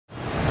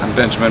I'm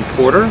Benjamin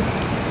Porter.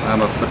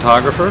 I'm a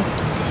photographer,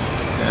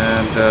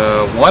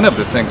 and one of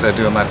the things I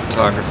do in my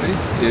photography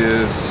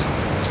is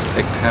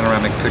take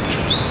panoramic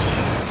pictures.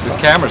 This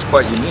camera is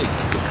quite unique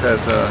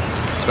because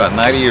it's about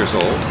 90 years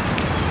old.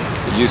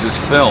 It uses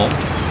film,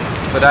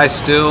 but I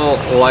still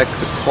like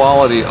the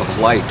quality of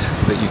light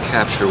that you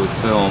capture with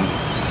film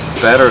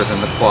better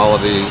than the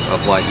quality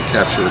of light you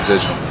capture with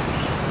digital.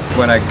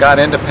 When I got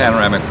into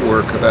panoramic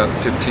work about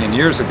 15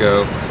 years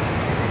ago,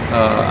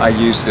 I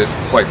used it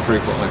quite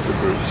frequently for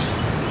groups.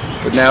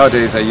 But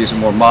nowadays I use a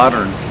more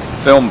modern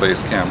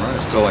film-based camera. I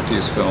still like to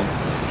use film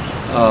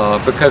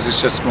because it's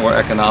just more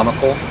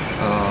economical.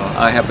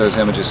 I have those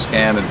images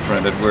scanned and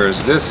printed,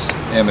 whereas this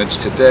image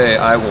today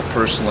I will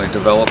personally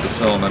develop the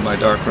film in my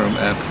darkroom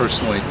and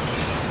personally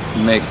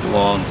make the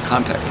long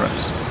contact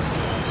prints.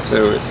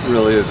 So it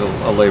really is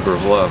a labor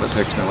of love. It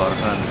takes me a lot of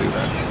time to do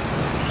that.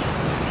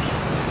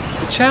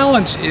 The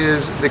challenge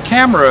is the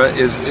camera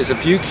is a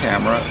view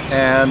camera,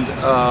 and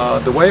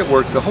the way it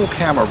works, the whole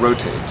camera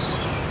rotates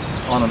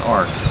on an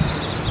arc.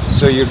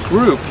 So your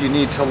group, you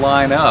need to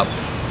line up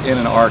in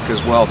an arc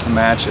as well to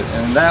match it,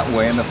 and in that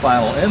way in the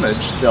final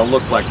image they'll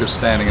look like they're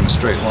standing in a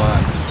straight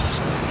line.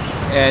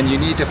 And you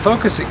need to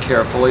focus it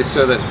carefully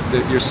so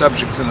that your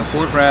subjects in the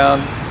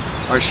foreground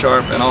are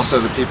sharp, and also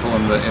the people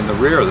in the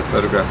rear of the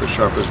photograph are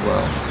sharp as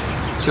well.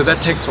 So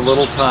that takes a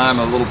little time,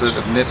 a little bit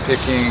of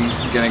nitpicking,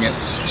 getting it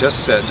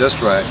just set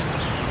just right.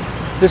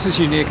 This is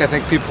unique. I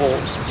think people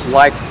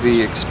like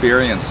the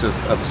experience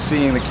of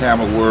seeing the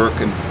camera work,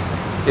 and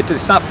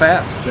it's not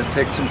fast. It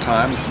takes some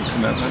time and some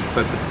commitment,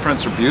 but the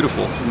prints are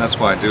beautiful, and that's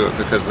why I do it,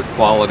 because the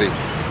quality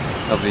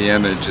of the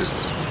image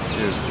is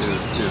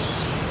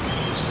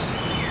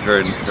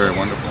very, very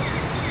wonderful.